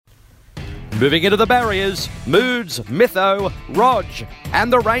Moving into the barriers, Moods, Mytho, Rog,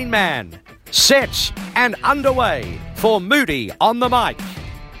 and the Rain Man. Set and underway for Moody on the mic.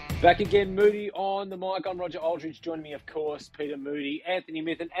 Back again, Moody on the mic. I'm Roger Aldridge. Joining me, of course, Peter Moody, Anthony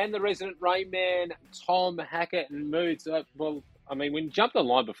Mithen, and the resident Rain Man, Tom Hackett. And Moods, when you jumped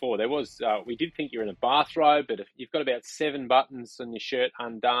online before, there was we did think you were in a bathrobe, but if you've got about 7 buttons on your shirt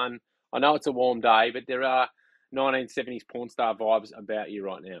undone. I know it's a warm day, but there are 1970s porn star vibes about you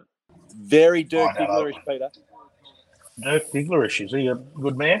right now. Very Dirk Diggler-ish, Peter. Dirk Diggler-ish, is he a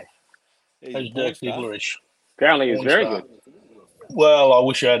good man? He's Dirk Diggler-ish. Apparently he's very good. Well, I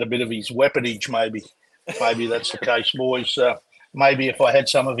wish I had a bit of his weaponage, maybe. Maybe that's the case, boys. Maybe if I had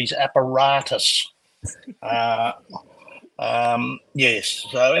some of his apparatus. Yes.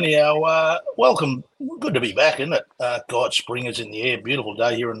 So anyhow, welcome. Good to be back, isn't it? God, spring is in the air. Beautiful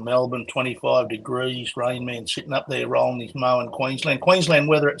day here in Melbourne, 25 degrees. Rain Man sitting up there rolling his mow in Queensland. Queensland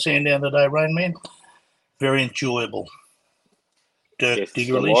weather at Sandown today, Rain Man. Very enjoyable. Dirk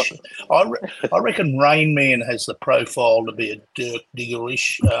Diggler-ish. I reckon Rain Man has the profile to be a Dirk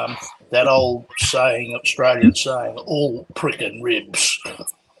Diggler-ish. That old saying, Australian saying, all prick and ribs.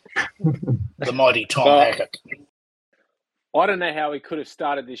 The mighty Tom Hackett. I don't know how we could have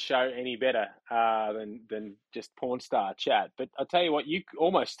started this show any better than just porn star chat. But I'll tell you what, you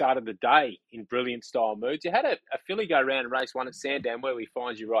almost started the day in brilliant style moods. You had a filly go round in race 1 at Sandown, where we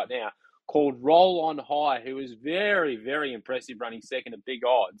find you right now, called Roll On High, who was very, very impressive running second at big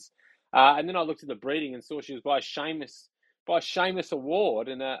odds. And then I looked at the breeding and saw she was by Shamus Award,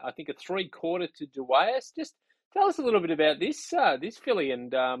 and I think a 3/4 to Duais. Just tell us a little bit about this filly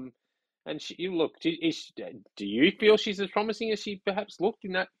and do you feel she's as promising as she perhaps looked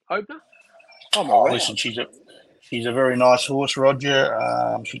in that opener? Listen, she's a very nice horse, Roger.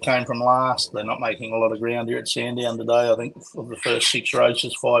 She came from last. They're not making a lot of ground here at Sandown today. I think of the first 6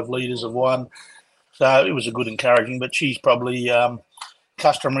 races, 5 leaders have won. So it was a good encouraging, but she's probably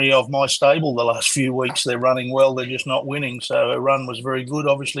customary of my stable the last few weeks. They're running well. They're just not winning. So her run was very good.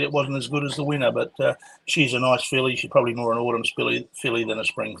 Obviously, it wasn't as good as the winner, but she's a nice filly. She's probably more an autumn filly than a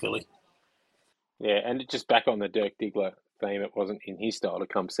spring filly. Yeah, and just back on the Dirk Diggler theme, it wasn't in his style to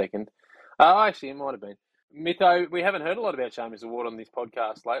come second. Actually, it might have been. Mytho, we haven't heard a lot about Shamus Award on this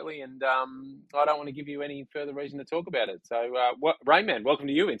podcast lately, and I don't want to give you any further reason to talk about it. So, Rain Man, welcome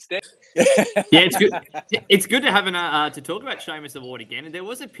to you instead. Yeah, it's good. It's good to have to talk about Shamus Award again. And there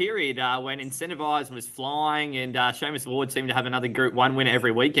was a period when Incentivize was flying, and Shamus Award seemed to have another Group 1 winner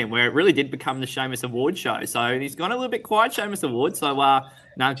every weekend, where it really did become the Shamus Award show. So he's gone a little bit quiet, Shamus Award. So,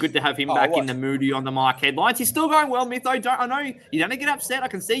 good to have him back in the Moody on the mic headlines. He's still going well, Mytho. I know you don't get upset. I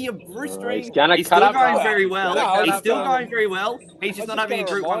can see you roostering. He's still going very well. He's still going very well. He's just not having a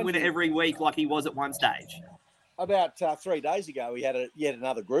Group 1 winner every week like he was at one stage. About 3 days ago, we had yet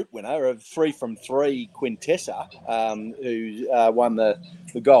another group winner of 3 from 3, Quintessa, who won the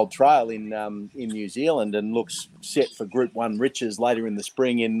Gold Trail in New Zealand and looks set for Group 1 riches later in the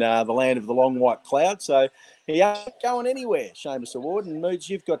spring in the land of the long white cloud. So he ain't going anywhere, Shamus Award. And Moods,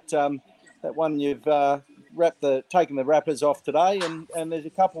 you've got that one you've taken the wrappers off today, and there's a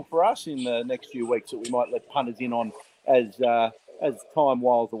couple for us in the next few weeks that we might let punters in on as time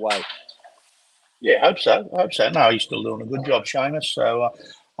whiles away. Yeah, I hope so. No, he's still doing a good job, Shamus. So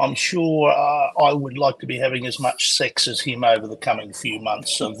I'm sure I would like to be having as much sex as him over the coming few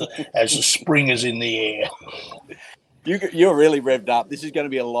months as the spring is in the air. You're really revved up. This is going to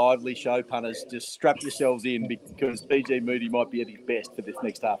be a lively show, punters. Just strap yourselves in because BG Moody might be at his best for this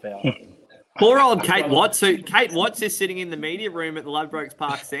next half hour. Poor old Kate Watts. Kate Watts is sitting in the media room at the Ladbrokes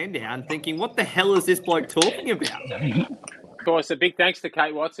Park Sandown thinking, what the hell is this bloke talking about? Of course, a big thanks to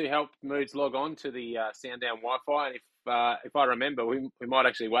Kate Watts, who helped Moods log on to the Sandown Wi-Fi. And if I remember, we might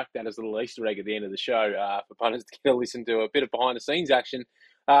actually whack that as a little Easter egg at the end of the show for punters to get a listen to a bit of behind-the-scenes action.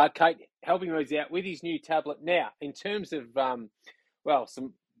 Kate helping Moods out with his new tablet. Now, in terms of,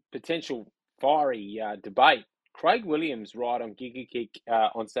 some potential fiery debate, Craig Williams' ride on Giga Kick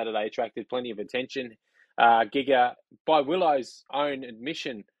on Saturday attracted plenty of attention. Giga, by Willow's own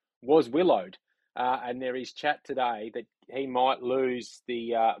admission, was willowed. And there is chat today that he might lose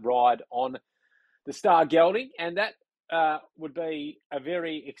the ride on the Star Gelding, and that would be a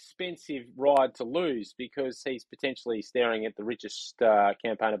very expensive ride to lose because he's potentially staring at the richest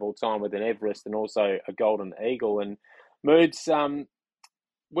campaign of all time with an Everest and also a Golden Eagle. And Moods,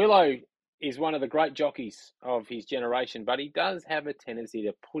 Willow is one of the great jockeys of his generation, but he does have a tendency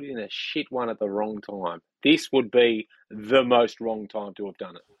to put in a shit one at the wrong time. This would be the most wrong time to have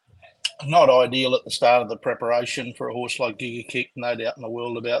done it. Not ideal at the start of the preparation for a horse like Giga Kick, no doubt in the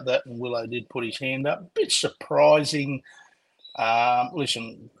world about that. And Willow did put his hand up. Bit surprising.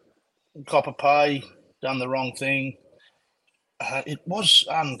 Listen, Copper Pay, done the wrong thing. It was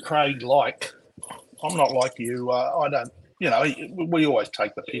Craig-like. I'm not like you. I don't, we always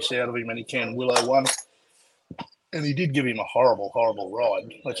take the piss out of him, and he can. Willow won. And he did give him a horrible, horrible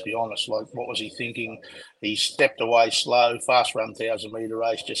ride. Let's be honest. Like, what was he thinking? He stepped away slow, fast run 1,000-metre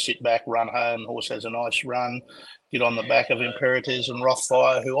race, just sit back, run home. Horse has a nice run. Get on the back of Imperatriz and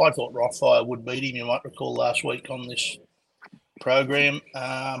Rothfire, who I thought Rothfire would beat him, you might recall last week on this program.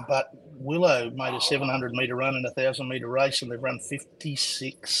 But Willow made a 700-metre run in a 1,000-metre race, and they've run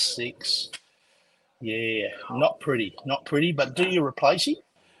 56.6. Yeah, not pretty. But do you replace him?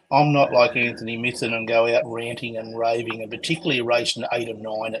 I'm not like Anthony Mithen and go out ranting and raving, and particularly a race in 8 and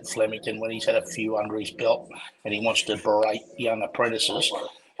 9 at Flemington when he's had a few under his belt and he wants to berate young apprentices.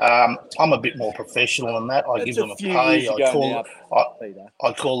 I'm a bit more professional than that. I give them a pay.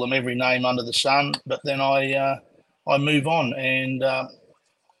 I call them every name under the sun, but then I move on. And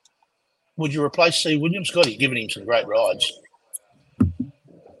would you replace C. Williams? God, he's given him some great rides.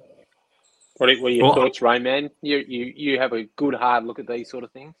 What are your thoughts, Rayman? You have a good hard look at these sort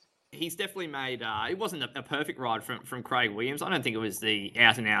of things. He's definitely made. It wasn't a perfect ride from Craig Williams. I don't think it was the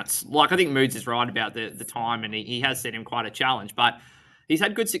out and outs. Like, I think Moods is right about the time, and he has set him quite a challenge. But he's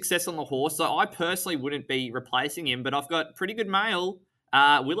had good success on the horse, so I personally wouldn't be replacing him. But I've got pretty good mail.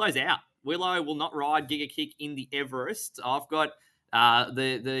 Willow's out. Willow will not ride Giga Kick in the Everest. I've got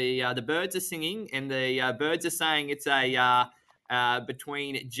the birds are singing, and the birds are saying it's a.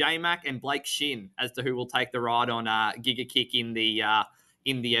 Between J-Mac and Blake Shin as to who will take the ride on Giga Kick in the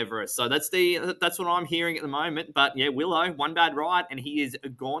Everest. So that's what I'm hearing at the moment. But yeah, Willow, one bad ride, and he is a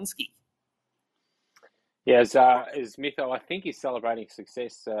Gonski. Yeah, as Mitho, I think he's celebrating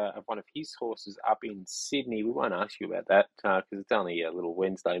success of one of his horses up in Sydney. We won't ask you about that because it's only a little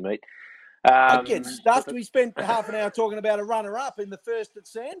Wednesday meet. I get stuffed. We spent half an hour talking about a runner-up in the first at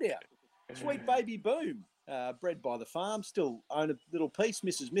Sandown. Sweet Baby Boom. Bred by the farm, still own a little piece.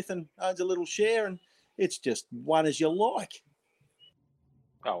 Mrs. Mithen owns a little share, and it's just one as you like.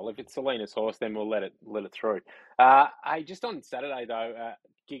 Oh, well, if it's Selena's horse, then we'll let it through. Hey, just on Saturday, though,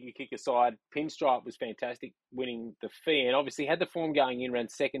 Giga Kick aside, Pinstripe was fantastic, winning the fee, and obviously had the form going in, ran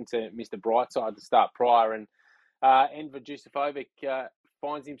second to Mr. Brightside to start prior, and Enver Jusifovic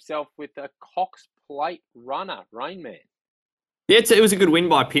finds himself with a Cox Plate runner, Rainman. Yeah, it was a good win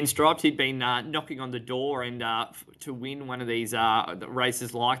by Pinstripes. He'd been knocking on the door, and to win one of these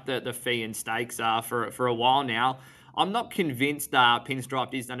races like the Fee and Stakes for a while now. I'm not convinced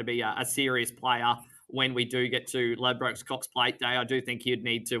Pinstripe is going to be a serious player when we do get to Ladbrokes Cox Plate Day. I do think he'd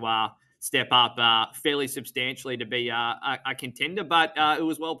need to step up fairly substantially to be a contender, but it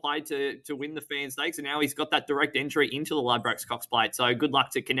was well played to win the Fee and Stakes, and now he's got that direct entry into the Ladbrokes Cox Plate. So good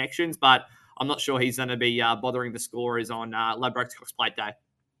luck to Connections, but I'm not sure he's going to be bothering the scorers on Ladbrokes Cox Plate Day.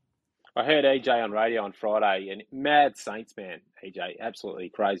 I heard EJ on radio on Friday, and mad Saints man, EJ, absolutely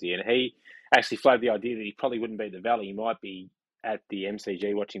crazy. And he actually floated the idea that he probably wouldn't be at the Valley. He might be at the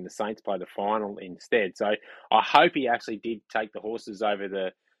MCG watching the Saints play the final instead. So I hope he actually did take the horses over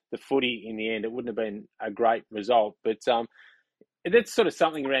the footy in the end. It wouldn't have been a great result, but that's sort of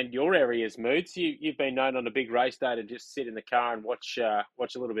something around your areas, Moods. You've been known on a big race day to just sit in the car and watch a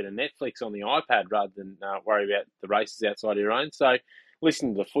little bit of Netflix on the iPad rather than worry about the races outside of your own. So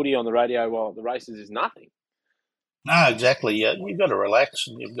listening to the footy on the radio while the races is nothing. No, exactly. You've got to relax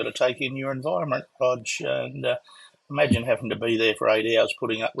and you've got to take in your environment, Rog. And imagine having to be there for 8 hours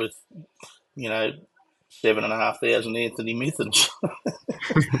putting up with, 7,500 Anthony Mithens.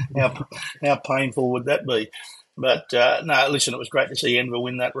 How painful would that be? But no, listen, it was great to see Enver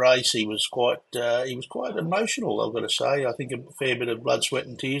win that race. He was quite emotional, I've got to say. I think a fair bit of blood, sweat,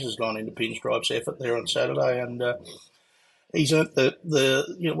 and tears has gone into Pinstripe's effort there on Saturday, and he's earned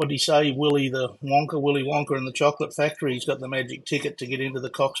what did he say, Willy Wonka in the chocolate factory. He's got the magic ticket to get into the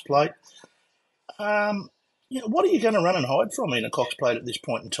Cox Plate. What are you going to run and hide from in a Cox Plate at this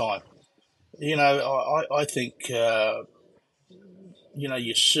point in time? I think.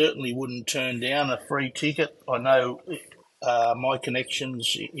 You certainly wouldn't turn down a free ticket. I know my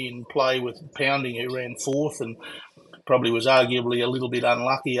connections in play with Pounding, who ran fourth and probably was arguably a little bit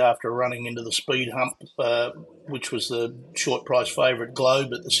unlucky after running into the speed hump, which was the short price favourite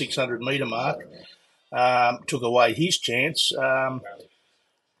Globe at the 600-metre mark, took away his chance.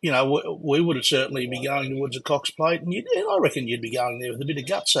 We would certainly be going towards a Cox Plate, and I reckon you'd be going there with a bit of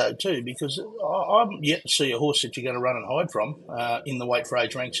gutso too, because I'm yet to see a horse that you're going to run and hide from in the weight for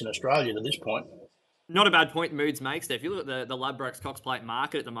age ranks in Australia to this point. Not a bad point Moods makes there. If you look at the Ladbrokes Cox Plate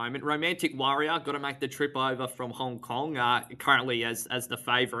market at the moment, Romantic Warrior got to make the trip over from Hong Kong, currently as the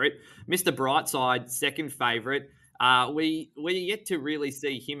favourite. Mr. Brightside, second favourite. We're yet to really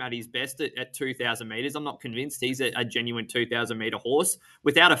see him at his best at 2,000 metres. I'm not convinced he's a genuine 2,000 metre horse.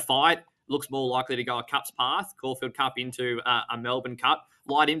 Without a fight, looks more likely to go a Cup's path, Caulfield Cup into a Melbourne Cup.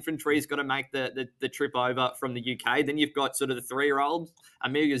 Light Infantry's got to make the trip over from the UK. Then you've got sort of the 3-year-old,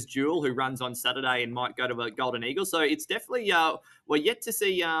 Amelia's Jewel, who runs on Saturday and might go to a Golden Eagle. So it's definitely, we're yet to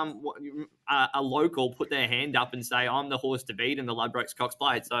see a local put their hand up and say, I'm the horse to beat in the Ladbrokes Cox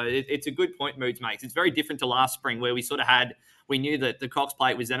Plate. So it's a good point Moods makes. It's very different to last spring where we knew that the Cox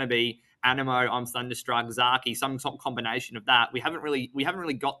Plate was going to be Animo, I'm Thunderstruck, Zaki, some combination of that. We haven't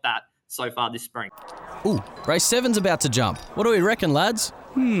really got that so far this spring. Ooh, race 7's about to jump. What do we reckon, lads?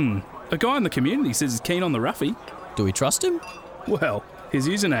 A guy in the community says he's keen on the roughie. Do we trust him? Well, his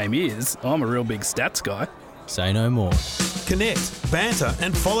username is, I'm a real big stats guy. Say no more. Connect, banter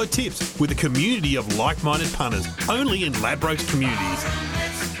and follow tips with a community of like-minded punters only in Ladbrokes communities.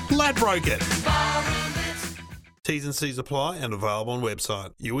 Ladbroke it! T's and C's apply and available on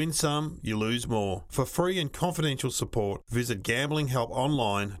website. You win some, you lose more. For free and confidential support, visit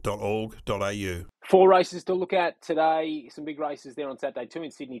gamblinghelponline.org.au. 4 races to look at today. Some big races there on Saturday. 2 in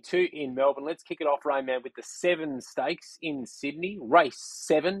Sydney, 2 in Melbourne. Let's kick it off, Rainman, with the 7 stakes in Sydney. Race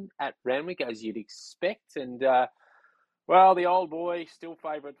 7 at Randwick, as you'd expect. And, the old boy still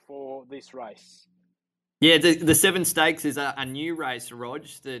favourite for this race. Yeah, the 7 stakes is a new race, Rog,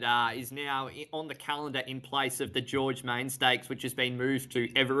 that is now on the calendar in place of the George Main Stakes, which has been moved to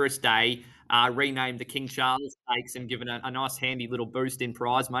Everest Day, renamed the King Charles Stakes and given a nice handy little boost in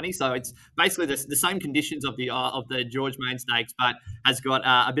prize money. So it's basically the same conditions of the George Main Stakes, but has got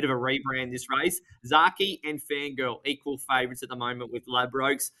a bit of a rebrand this race. Zaki and Fangirl, equal favourites at the moment with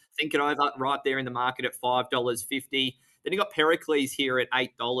Ladbrokes. Think it over right there in the market at $5.50. Then you got Pericles here at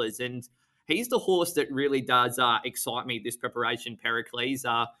 $8, and he's the horse that really does excite me this preparation, Pericles.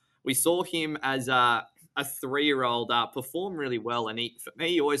 We saw him as a 3-year-old perform really well, and for me,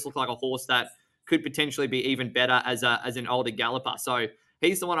 he always looked like a horse that could potentially be even better as an older galloper. So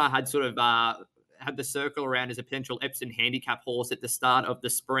he's the one I had sort of had the circle around as a potential Epsom handicap horse at the start of the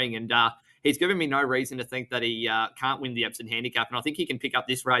spring, and he's given me no reason to think that he can't win the Epsom handicap, and I think he can pick up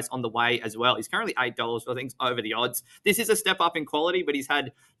this race on the way as well. He's currently $8, so I think it's over the odds. This is a step up in quality, but he's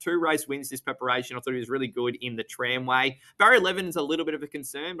had 2 race wins this preparation. I thought he was really good in the Tramway. Barrier 11 is a little bit of a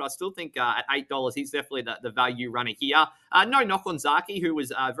concern, but I still think at $8, he's definitely the value runner here. No knock on Zaki, who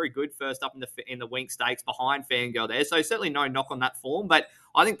was very good first up in the Wink Stakes behind Fangirl there, so certainly no knock on that form, but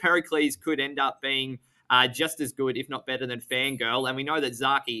I think Pericles could end up being just as good, if not better, than Fangirl. And we know that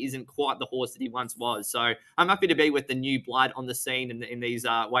Zaki isn't quite the horse that he once was. So I'm happy to be with the new blood on the scene in these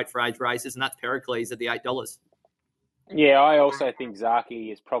weight for age races, and that's Pericles at the $8. Yeah, I also think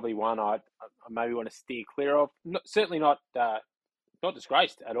Zaki is probably one I maybe want to steer clear of. Certainly not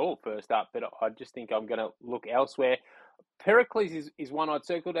disgraced at all first up, but I just think I'm going to look elsewhere. Pericles is one I'd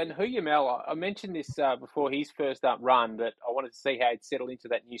circled, and Huyamel, I mentioned this before his first up run, that I wanted to see how he'd settle into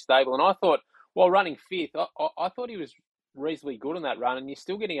that new stable, and I thought, while running 5th, I thought he was reasonably good on that run, and you're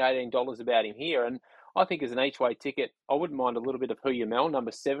still getting $18 about him here, and I think as an each-way ticket, I wouldn't mind a little bit of Huyamel,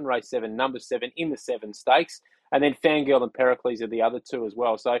 number 7, race 7, number 7 in the 7 stakes, and then Fangirl and Pericles are the other 2 as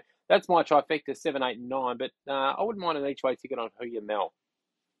well, so that's my trifecta, 7, 8, and 9, but I wouldn't mind an each-way ticket on Huyamel.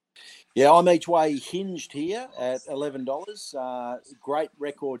 Yeah, I'm each way hinged here at $11. Great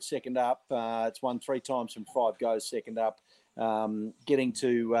record second up. It's won 3 times from 5 goes second up. Getting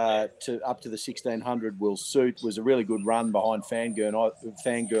to up to the 1600 will suit. Was a really good run behind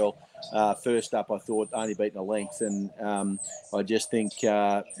Fangirl. First up, I thought only beaten a length, and I just think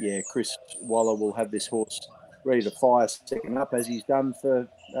Chris Waller will have this horse ready to fire second up as he's done for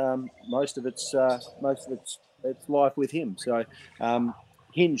most of its life with him. So.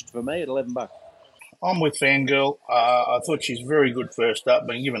 Hinged for me at $11. I'm with Fangirl. I thought she's very good first up,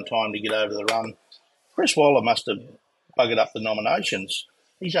 been given time to get over the run. Chris Waller must have buggered up the nominations.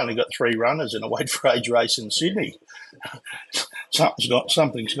 He's only got 3 runners in a weight for age race in Sydney.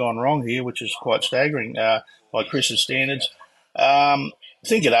 Something's gone wrong here, which is quite staggering by Chris's standards.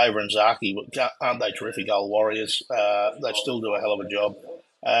 Think it over, and Zaki, aren't they terrific old warriors? They still do a hell of a job.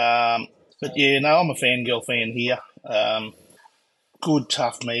 I'm a Fangirl fan here. Good,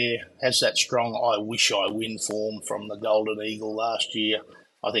 tough mare, has that strong I wish I win form from the Golden Eagle last year.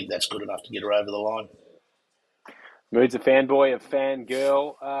 I think that's good enough to get her over the line. Mood's a fanboy of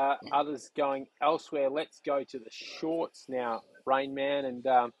Fangirl. Others going elsewhere. Let's go to the shorts now, Rain Man, and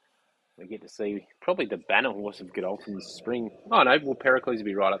we get to see probably the banner horse of Godolphin this spring. Oh no, well Pericles will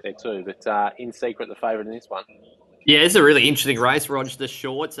be right up there too, but In Secret the favourite in this one. Yeah, it's a really interesting race, Rog. The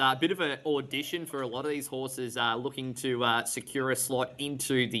shorts are a bit of an audition for a lot of these horses looking to secure a slot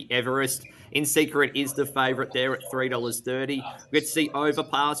into the Everest. In Secret is the favourite there at $3.30. We get to see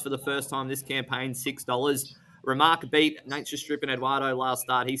Overpass for the first time this campaign, $6. Remark beat Nature Strip and Eduardo last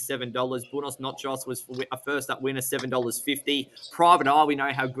start. He's $7. Buenos Noches was a first up winner, $7.50. Private Eye, we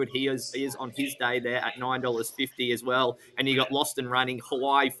know how good he is on his day there at $9.50 as well. And you got Lost and Running,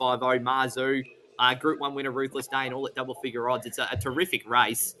 Hawaii 5-0, Marzu. Group 1 winner, Ruthless Day, and all at double figure odds. It's a terrific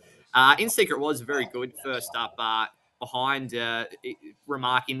race. In Secret was very good first up behind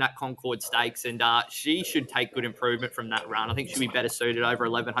Remark in that Concord Stakes, and she should take good improvement from that run. I think she'll be better suited over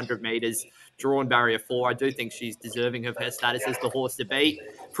 1,100 metres, drawn barrier 4. I do think she's deserving of her status as the horse to beat.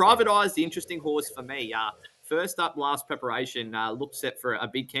 Private Eye is the interesting horse for me. First up, last preparation, looked set for a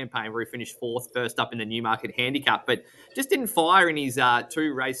big campaign where he finished 4th, first up in the Newmarket Handicap, but just didn't fire in his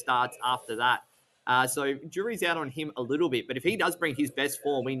 2 race starts after that. So jury's out on him a little bit, but if he does bring his best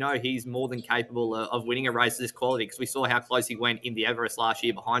form, we know he's more than capable of winning a race of this quality because we saw how close he went in the Everest last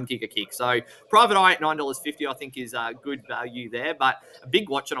year behind Kick a Kick. So Private Eye at $9.50 I think is good value there, but a big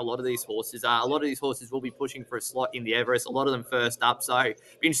watch on a lot of these horses. A lot of these horses will be pushing for a slot in the Everest, a lot of them first up, so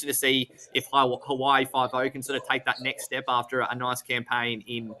be interesting to see if Hawaii 5-0 can sort of take that next step after a nice campaign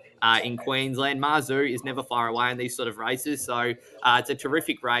in Queensland. Marzu is never far away in these sort of races, so it's a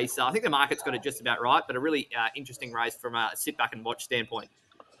terrific race. I think the market's got it just about right, but a really interesting race from a sit back and watch standpoint.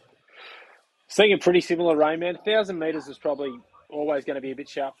 Seeing a pretty similar rain, man. 1,000 metres is probably always going to be a bit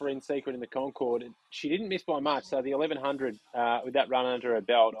sharp for In Secret in the Concord. She didn't miss by much, so the 1,100 with that run under her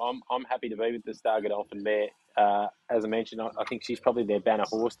belt, I'm happy to be with the Star Godolphin mare. As I mentioned, I think she's probably their banner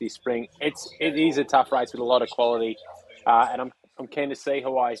horse this spring. It is a tough race with a lot of quality, and I'm keen to see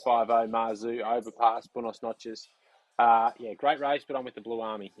Hawaii 5-0, Marzu, Overpass, Buenos Noches. Great race, but I'm with the Blue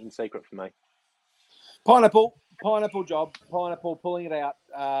Army. In Secret for me. Pineapple job. Pineapple pulling it out.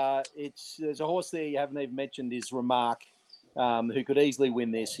 There's a horse there you haven't even mentioned is Remark, who could easily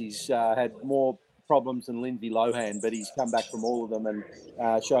win this. He's had more problems than Lindsay Lohan, but he's come back from all of them and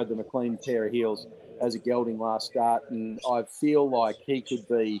showed them a clean pair of heels as a gelding last start. And I feel like he could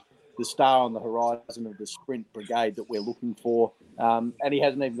be the star on the horizon of the sprint brigade that we're looking for. And he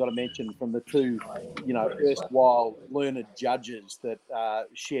hasn't even got a mention from the two, erstwhile learned judges that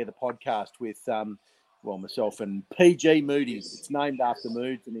share the podcast with myself and PG Moody. It's named after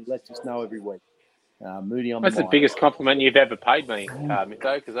Moods, and he lets us know every week. Moody on That's the the biggest compliment you've ever paid me,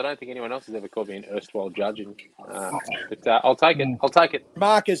 Mitho, because I don't think anyone else has ever called me an erstwhile judge. But I'll take it. I'll take it.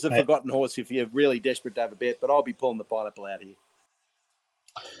 Mark is the forgotten horse if you're really desperate to have a bet, but I'll be pulling the pineapple out here.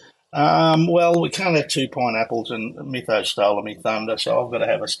 Well, we can't have 2 pineapples, and Mitho stole me thunder, so I've got to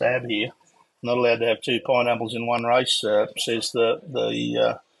have a stab here. Not allowed to have 2 pineapples in one race, says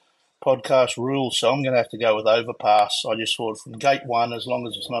the podcast rules. So I'm going to have to go with Overpass. I just thought from gate 1, as long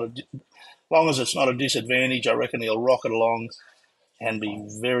as it's not a disadvantage, I reckon he'll rock it along and be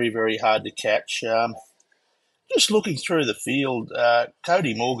very, very hard to catch. Just looking through the field,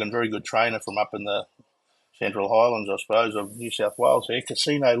 Cody Morgan, very good trainer from up in the Central Highlands, I suppose, of New South Wales here.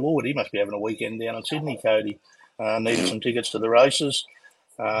 Casino Lord, he must be having a weekend down in Sydney, Cody. Needed some tickets to the races.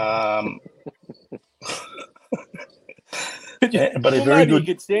 But a very good.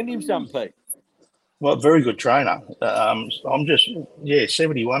 You could send him some, Pete. Well, very good trainer. I'm just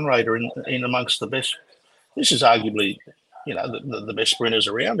 71 rater in amongst the best. This is arguably, the best sprinters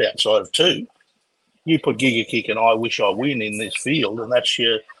around outside of 2. You put Giga Kick and I Wish I Win in this field, and that's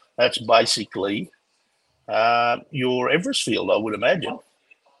basically your Everest field, I would imagine.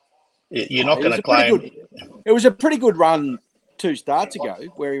 You're not going to claim. It was a pretty good run 2 starts ago,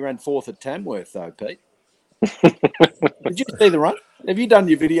 where he ran 4th at Tamworth, though, Pete. Did you see the run? Have you done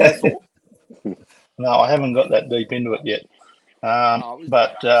your video for? No, I haven't got that deep into it yet.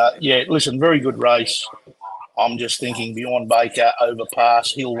 Listen, very good race. I'm just thinking beyond Baker,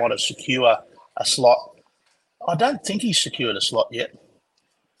 Overpass, he'll want to secure a slot. I don't think he's secured a slot yet.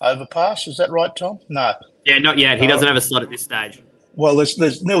 Overpass, is that right, Tom? No. Yeah, not yet. He doesn't have a slot at this stage. Well,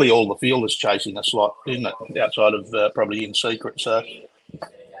 there's nearly all the field is chasing a slot, isn't it? Outside of probably In Secret. So,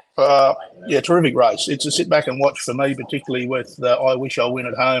 terrific race. It's a sit back and watch for me, particularly with I Wish I Win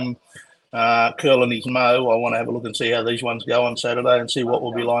at home. Curl and his Mo. I want to have a look and see how these ones go on Saturday and see what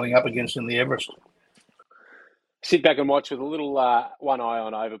we'll be lining up against in the Everest. Sit back and watch with a little one eye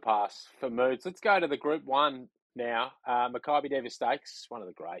on Overpass for Moods. Let's go to the Group 1 now. Maccabi Deva Stakes, one of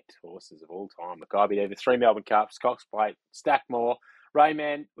the great horses of all time. Maccabi Deva, 3 Melbourne Cups, Cox Plate, Stackmore.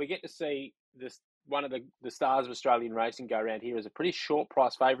 Rayman, we get to see this one of the stars of Australian racing go around here as a pretty short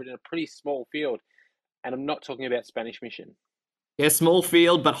price favourite in a pretty small field. And I'm not talking about Spanish Mission. Yeah, small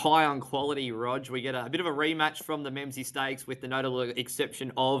field, but high on quality, Rog. We get a bit of a rematch from the Memsey Stakes with the notable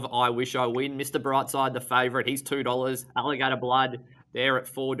exception of I Wish I Win. Mr. Brightside, the favourite, he's $2. Alligator Blood, there at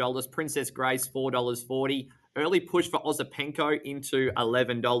 $4. Princess Grace, $4.40. Early push for Ozapenko into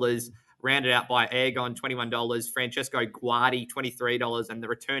 $11. Rounded out by Airgon, $21. Francesco Guardi, $23. And the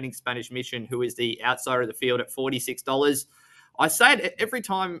returning Spanish Mission, who is the outsider of the field, at $46. I say it every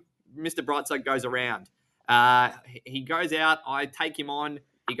time Mr. Brightside goes around. He goes out. I take him on.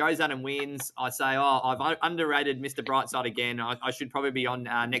 He goes out and wins. I say, I've underrated Mr. Brightside again. I should probably be on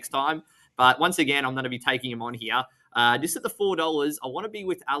next time. But once again, I'm going to be taking him on here. Just at the $4, I want to be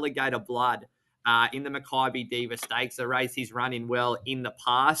with Alligator Blood in the Mackay Diva Stakes, a race he's run in well in the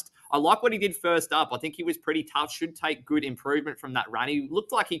past. I like what he did first up. I think he was pretty tough. Should take good improvement from that run. He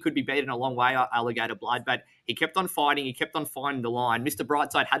looked like he could be beaten a long way, Alligator Blood, but he kept on fighting. He kept on finding the line. Mr.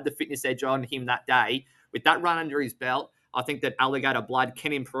 Brightside had the fitness edge on him that day. With that run under his belt, I think that Alligator Blood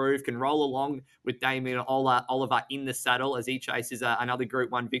can improve, can roll along with Damien Oliver in the saddle as he chases another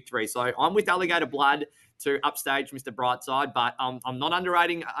Group 1 victory. So I'm with Alligator Blood to upstage Mr. Brightside, but I'm not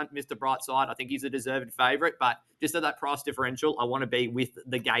underrating Mr. Brightside. I think he's a deserved favourite, but just at that price differential, I want to be with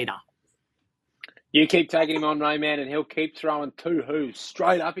the Gator. You keep taking him on, Rayman, and he'll keep throwing two who's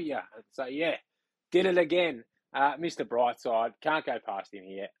straight up at you. So, yeah, did it again. Mr. Brightside, can't go past him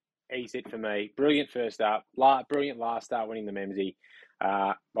here. He's it for me. Brilliant first up. Brilliant last start winning the Memsey.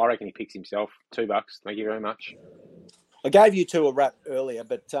 I reckon he picks himself. $2. Thank you very much. I gave you two a wrap earlier,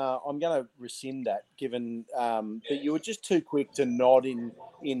 but I'm going to rescind that, given that you were just too quick to nod in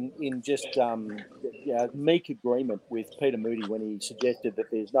just meek agreement with Peter Moody when he suggested that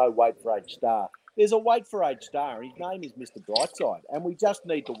there's no wait for age star. There's a wait for age star, and his name is Mr. Brightside, and we just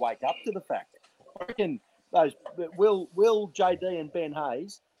need to wake up to the fact. I reckon those Will, JD, and Ben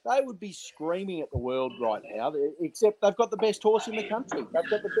Hayes, they would be screaming at the world right now, except they've got the best horse in the country. They've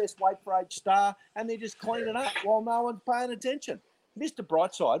got the best weight for age star, and they're just cleaning up while no one's paying attention. Mr.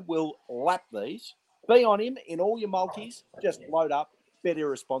 Brightside will lap these. Be on him in all your multis. Just load up. Bet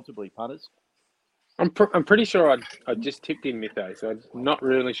irresponsibly, punters. I'm pretty sure I just tipped in Mytho, so I'm not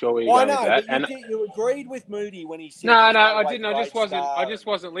really sure where you're going with that. But you agreed with Moody when he said... No, I didn't. I just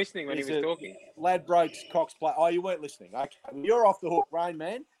wasn't listening when he was talking. Ladbrokes, Cox play. Oh, you weren't listening. Okay. You're off the hook, Rain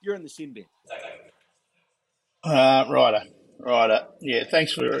Man. You're in the sin bin. Righto. Yeah,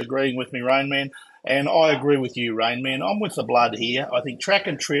 thanks for agreeing with me, Rain Man. And I agree with you, Rain Man. I'm with the blood here. I think track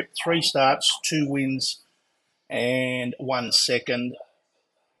and trip, 3 starts, 2 wins, and 1 second.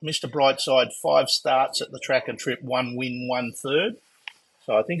 Mr. Brightside, 5 starts at the track and trip, 1 win, 1 third.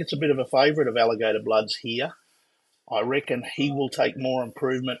 So I think it's a bit of a favourite of Alligator Bloods here. I reckon he will take more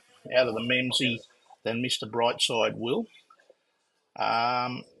improvement out of the Memsey than Mr. Brightside will.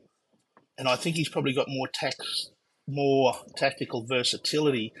 And I think he's probably got more tactical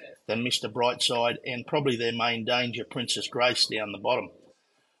versatility than Mr. Brightside, and probably their main danger, Princess Grace, down the bottom.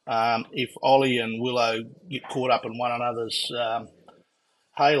 If Ollie and Willow get caught up in one another's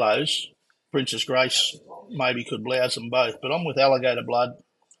halos, Princess Grace maybe could blouse them both. But I'm with Alligator Blood.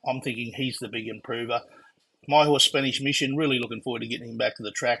 I'm thinking he's the big improver. My horse, Spanish Mission, really looking forward to getting him back to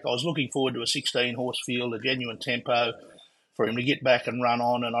the track. I was looking forward to a 16-horse field, a genuine tempo for him to get back and run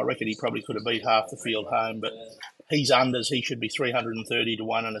on, and I reckon he probably could have beat half the field home. But he's unders. He should be 330 to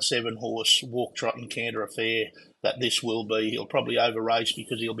 1 and a 7-horse walk, trot and canter affair that this will be. He'll probably over-race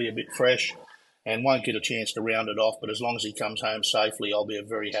because he'll be a bit fresh and won't get a chance to round it off. But as long as he comes home safely, I'll be a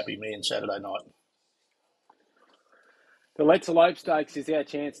very happy man Saturday night. The Let's Elope Stakes is our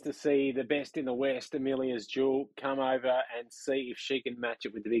chance to see the best in the West, Amelia's Jewel, come over and see if she can match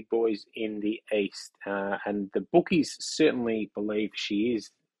it with the big boys in the East. And the bookies certainly believe she is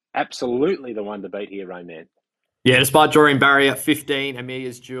absolutely the one to beat here, Rayman. Yeah, despite drawing barrier 15,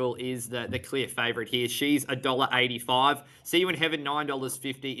 Amelia's Jewel is the clear favourite here. She's $1.85. See You in Heaven,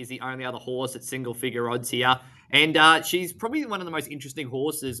 $9.50 is the only other horse at single figure odds here. And she's probably one of the most interesting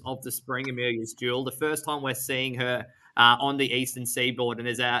horses of the spring, Amelia's Jewel. The first time we're seeing her on the Eastern Seaboard. And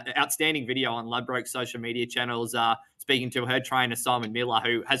there's an outstanding video on Ladbroke's social media channels speaking to her trainer, Simon Miller,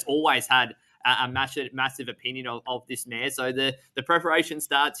 who has always had a massive opinion of this mare. So the preparation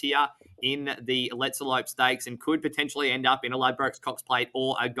starts here in the Let's Elope Stakes and could potentially end up in a Ladbrokes Cox Plate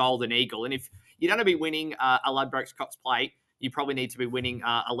or a Golden Eagle. And if you're going to be winning a Ladbrokes Cox Plate, you probably need to be winning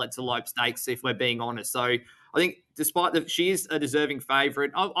a Let's Elope Stakes, if we're being honest. So I think despite that she is a deserving favourite,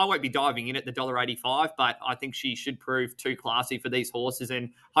 I won't be diving in at the $1.85, but I think she should prove too classy for these horses.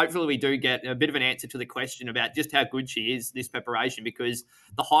 And hopefully we do get a bit of an answer to the question about just how good she is this preparation, because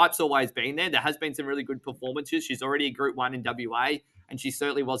the hype's always been there. There has been some really good performances. She's already a Group 1 in WA, and she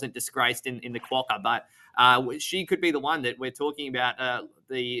certainly wasn't disgraced in the quokka. But she could be the one that we're talking about,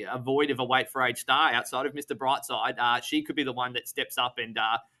 the void of a weight for age star outside of Mr. Brightside. She could be the one that steps up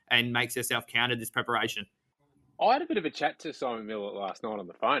and makes herself counted this preparation. I had a bit of a chat to Simon Miller last night on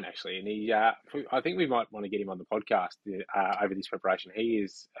the phone, actually, and I think we might want to get him on the podcast over this preparation. He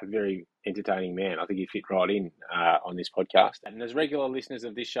is a very entertaining man. I think he'd fit right in on this podcast. And as regular listeners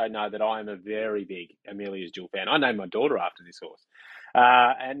of this show know that I am a very big Amelia's Jewel fan. I named my daughter after this horse.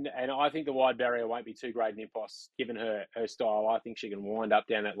 And I think the wide barrier won't be too great in Impos, given her style. I think she can wind up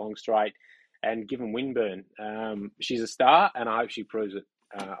down that long straight. And given Winburn, she's a star, and I hope she proves it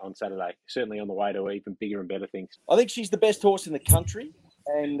on Saturday. Certainly on the way to even bigger and better things. I think she's the best horse in the country,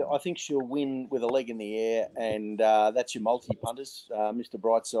 and I think she'll win with a leg in the air. And that's your multi-punters, Mr.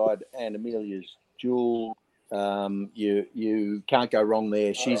 Brightside and Amelia's Jewel. You can't go wrong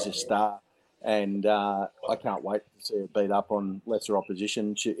there. She's a star. And I can't wait to see her beat up on lesser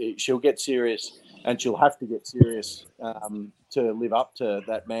opposition. She'll get serious, and she'll have to get serious to live up to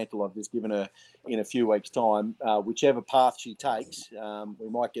that mantle I've just given her in a few weeks' time. Whichever path she takes, we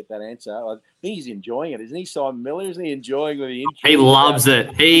might get that answer. I think he's enjoying it, isn't he, Simon Miller? Isn't he enjoying the interview? He loves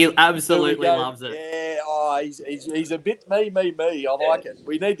it. He absolutely loves it. Yeah, he's a bit me. I like it.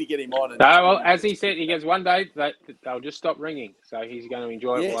 We need to get him on. Well, as he said, he goes, one day they'll just stop ringing. So he's going to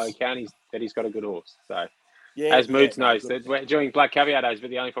enjoy it while he can. He's got a good horse. So, as Moods knows, we're doing Black Caviar days, but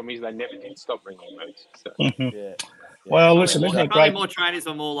the only problem is they never did stop ringing Moods. So. Yeah. Well, listen, isn't it great? More trainers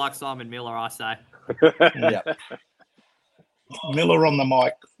are more like Simon Miller, I say. Yeah. Miller on the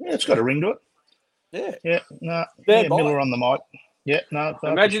mic. Yeah, it's got a ring to it. Yeah. Miller on the mic. Yeah, no.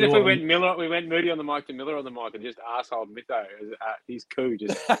 Imagine if we went Moody on the mic to Miller on the mic and just arsehole Mytho. His coup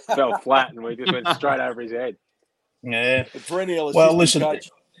just fell flat and we just went straight over his head. Yeah. The perennial well, listen, coach.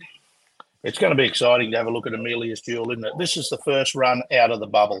 It's going to be exciting to have a look at Amelia's Jewel, isn't it? This is the first run out of the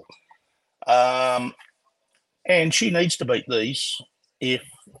bubble. And she needs to beat these if,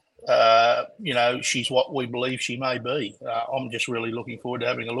 she's what we believe she may be. I'm just really looking forward to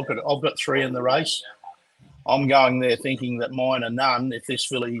having a look at it. I've got 3 in the race. I'm going there thinking that mine are none if this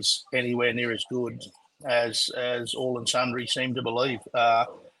filly's anywhere near as good as all and sundry seem to believe.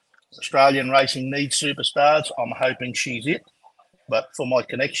 Australian racing needs superstars. I'm hoping she's it. But for my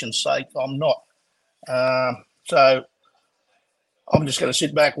connection's sake, I'm not. So I'm just going to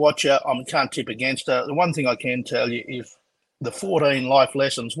sit back, watch her. I can't tip against her. The one thing I can tell you is the 14 life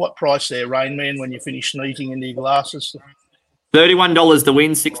lessons. What price there, Rain Man, when you finish sneezing into your glasses? $31 to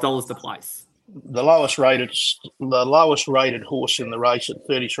win, $6 to place. The lowest rated horse in the race at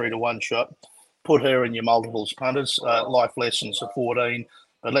 33 to 1 shot. Put her in your multiples punters. Life lessons are 14.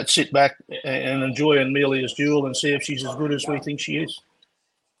 But let's sit back and enjoy Amelia's Jewel and see if she's as good as we think she is.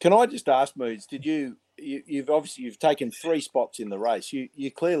 Can I just ask, Moods, you've taken 3 spots in the race.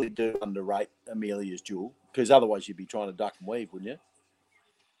 You clearly do underrate Amelia's Jewel, because otherwise you'd be trying to duck and weave, wouldn't you?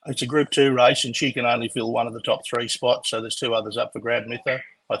 It's a Group 2 race, and she can only fill one of the top 3 spots, so there's 2 others up for grab, Mytho.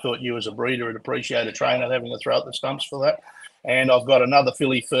 I thought you as a breeder would appreciate a trainer having a throw at the stumps for that. And I've got another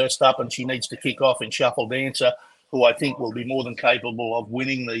filly first up, and she needs to kick off in Shuffle Dancer, who I think will be more than capable of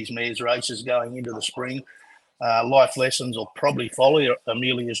winning these mares races going into the spring. Life Lessons will probably follow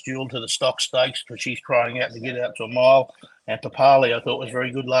Amelia's Jewel to the stock stakes because she's crying out to get out to a mile. And Papali, I thought, was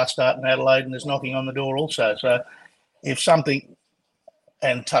very good last start in Adelaide and is knocking on the door also. So if something,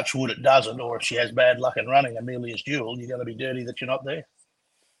 and touch wood it doesn't, or if she has bad luck in running Amelia's Jewel, you're going to be dirty that you're not there.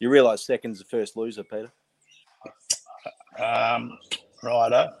 You realise second's the first loser, Peter?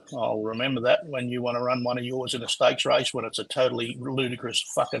 Righto. I'll remember that when you want to run one of yours in a stakes race when it's a totally ludicrous,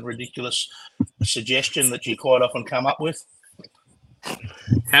 fucking ridiculous suggestion that you quite often come up with.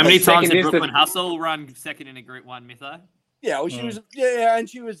 How many times did Brooklyn Hustle run second in a Group 1, Mytho? Yeah, well, she's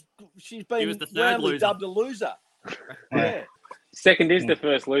been roundly dubbed a loser. Yeah. Second is the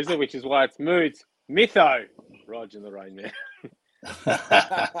first loser, which is why it's Moods, Mytho, Rog and the Rain Man.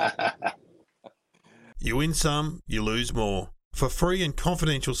 You win some, you lose more. For free and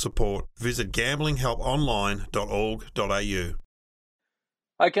confidential support, visit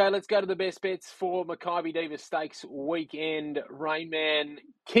gamblinghelponline.org.au. Okay, let's go to the best bets for Makybe Diva Stakes weekend. Rain Man,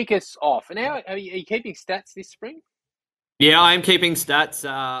 kick us off. And how are you keeping stats this spring? Yeah, I am keeping stats,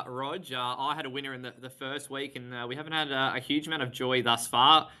 Rog. I had a winner in the first week, and we haven't had a huge amount of joy thus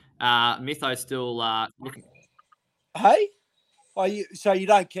far. Mytho's still looking. Hey? So you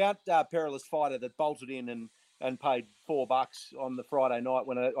don't count Perilous Fighter that bolted in and paid $4 on the Friday night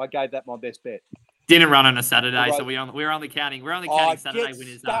when I gave that my best bet? Didn't run on a Saturday, Right. so we're only counting Saturday get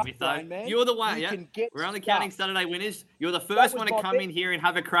winners, stuffed, Mytho. Rain Man. You're the one. You yeah, can get we're only stuffed. counting Saturday winners. You're the That first was one to my come bet. in here and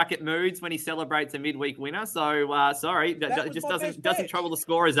have a crack at Moods when he celebrates a midweek winner. So sorry, That it was just my best doesn't bet. trouble the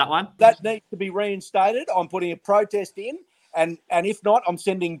scorers, that one. That needs to be reinstated. I'm putting a protest in, and if not, I'm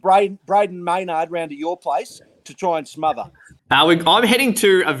sending Braden Maynard round to your place to try and smother. I'm heading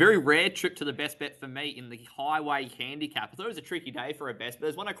to a very rare trip to the best bet for me in the Highway Handicap. I thought it was a tricky day for a best, but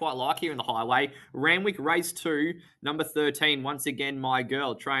there's one I quite like here in the Highway. Randwick Race 2, number 13, once again, My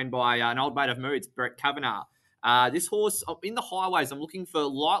Girl, trained by an old mate of Moods, Brett Kavanagh. This horse, in the highways, I'm looking for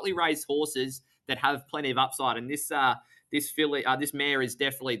lightly raced horses that have plenty of upside, and this mare is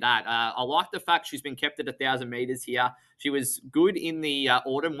definitely that. I like the fact she's been kept at 1,000 metres here. She was good in the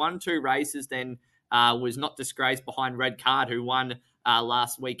autumn, won 2 races, then was not disgraced behind Red Card, who won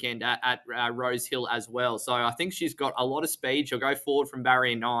last weekend at Rose Hill as well. So I think she's got a lot of speed. She'll go forward from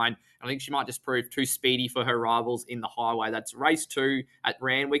barrier 9. I think she might just prove too speedy for her rivals in the Highway. That's race 2 at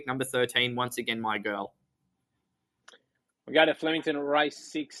Randwick, number 13, once again, My Girl. We go to Flemington, race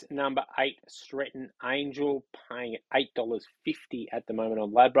 6, number 8, Stretton Angel, paying $8.50 at the moment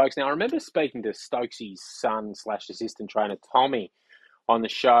on Ladbrokes. Now, I remember speaking to Stokesy's son / assistant trainer, Tommy, on the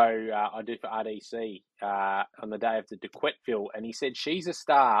show I do for RDC on the day of the DeQuettville, and he said she's a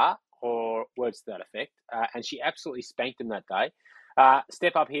star, or words to that effect, and she absolutely spanked him that day.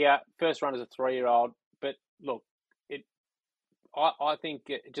 Step up here, first run as a 3-year-old, but look, I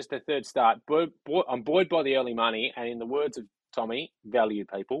think just a third start. I'm buoyed by the early money, and in the words of Tommy, value,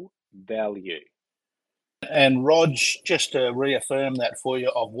 people, value. And Rog, just to reaffirm that for you,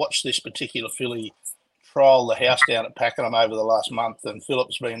 I've watched this particular filly trial the house down at Pakenham over the last month, and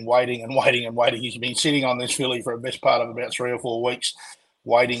Philip's been waiting and waiting and waiting. He's been sitting on this filly for the best part of about 3 or 4 weeks,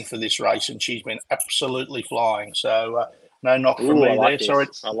 waiting for this race, and she's been absolutely flying. So no knock from me there. This. Sorry,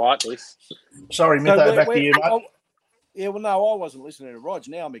 I like this. Sorry, Mytho, back to you, mate. Yeah, well, no, I wasn't listening to Rog.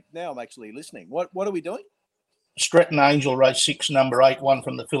 Now I'm actually listening. What are we doing? Stretton Angel, race 6, number 8, one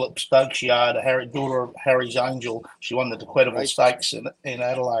from the Philip Stokes yard, daughter of Harry's Angel. She won the DeQuettville Stakes in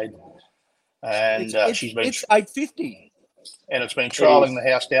Adelaide. And she's been... It's $8.50. And it's been trialling the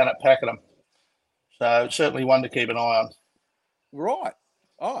house down at Pakenham. So certainly one to keep an eye on. Right.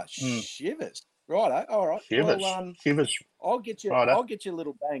 Oh, shivers. Right. All right. Shivers. Well, Shivers. I'll get you. I'll get you a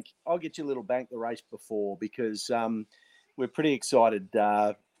little bank. I'll get you a little bank the race before, because we're pretty excited,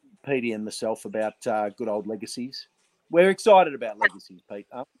 Petey and myself, about good old Legacies. We're excited about Legacies, Pete.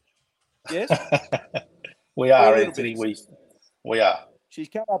 Yes. We are, Anthony. We are. She's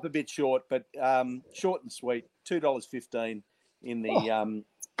come up a bit short, but short and sweet. $2.15 in the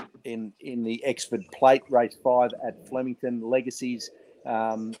in the Exford Plate, race 5 at Flemington. Legacies.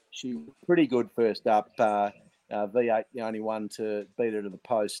 She was pretty good first up. V8, the only one to beat her to the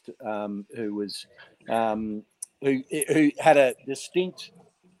post, who had a distinct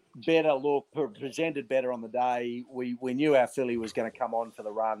better look, presented better on the day. We knew our filly was going to come on for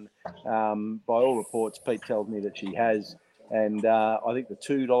the run. By all reports, Pete tells me that she has. And I think the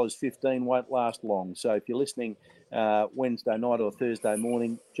 $2.15 won't last long. So if you're listening Wednesday night or Thursday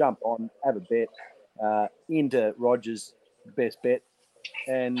morning, jump on, have a bet into Rogers' best bet,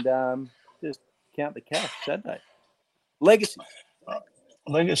 and just count the cash Saturday. Legacies.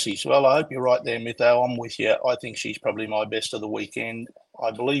 Well, I hope you're right there, Mytho. I'm with you. I think she's probably my best of the weekend.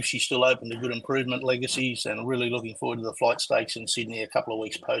 I believe she's still open to good improvement, Legacies, and really looking forward to the Flight Stakes in Sydney a couple of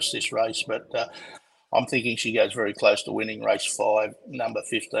weeks post this race. But I'm thinking she goes very close to winning race 5, number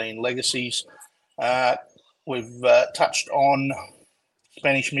 15, Legacies. We've touched on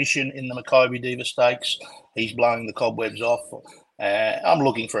Spanish Mission in the Maccabi Diva Stakes. He's blowing the cobwebs off. I'm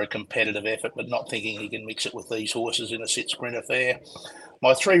looking for a competitive effort, but not thinking he can mix it with these horses in a sit sprint affair.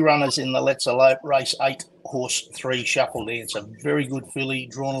 My 3 runners in the Let's Elope, race 8, horse 3, Shuffle Dance. A very good filly,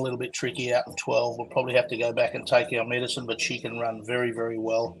 drawn a little bit tricky out in 12. We'll probably have to go back and take our medicine, but she can run very, very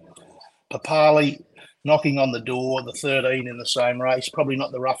well. Papali knocking on the door, the 13 in the same race, probably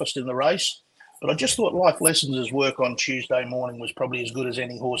not the roughest in the race. But I just thought Life Lessons' work on Tuesday morning was probably as good as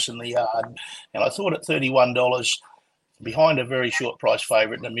any horse in the yard. And I thought at $31, behind a very short price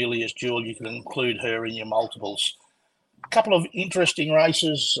favourite, Amelia's Jewel, you can include her in your multiples. A couple of interesting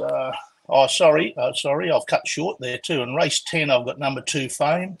races. Sorry, I've cut short there too. In race 10, I've got number 2,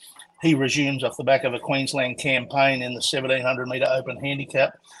 Fame. He resumes off the back of a Queensland campaign in the 1,700 metre open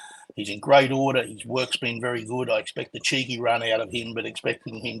handicap. He's in great order. His work's been very good. I expect a cheeky run out of him, but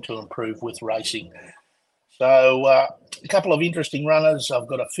expecting him to improve with racing. So a couple of interesting runners. I've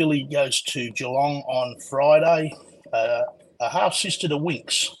got a filly goes to Geelong on Friday, a half-sister to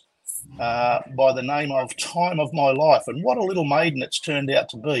Winx by the name of Time of My Life. And what a little maiden it's turned out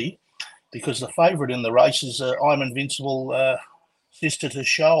to be. because the favourite in the race is I'm Invincible, sister to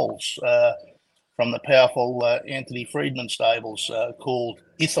Shoals, from the powerful Anthony Friedman stables, called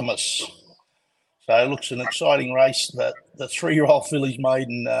Ithamus. So it looks an exciting race. That the 3-year-old filly's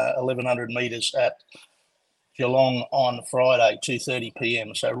maiden 1,100 metres at Geelong on Friday, 2:30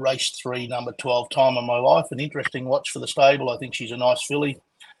 p.m. So race 3, number 12, Time of My Life. An interesting watch for the stable. I think she's a nice filly.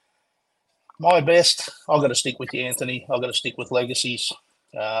 My best, I've got to stick with the Anthony. I've got to stick with Legacies.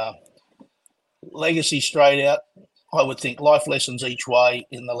 Legacy straight out. I would think life lessons each way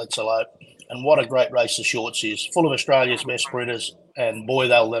in the Let's Elope. And what a great race the Shorts is. Full of Australia's best sprinters. And boy,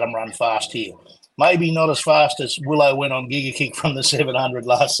 they'll let them run fast here. Maybe not as fast as Willow went on Giga Kick from the 700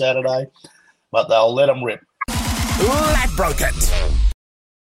 last Saturday, but they'll let them rip. Ladbroke it.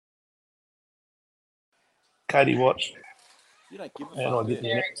 Katie Watts. You don't give a How do I get the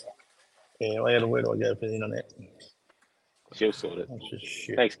internet? Yeah, where do I go for the internet? She'll sort it. That's just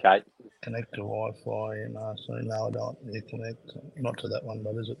shit. Thanks, Kate. Connect to Wi-Fi, MRC. No, I don't. Yeah, connect. Not to that one,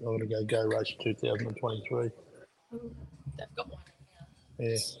 but is it? I've got to go race 2023. They've got one.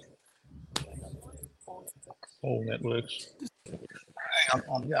 Yeah. All networks.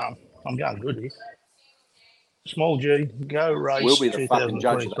 I'm going good here. Small G, go race Will be the fucking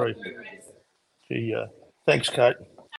judge of 2023. Gee, thanks, Kate.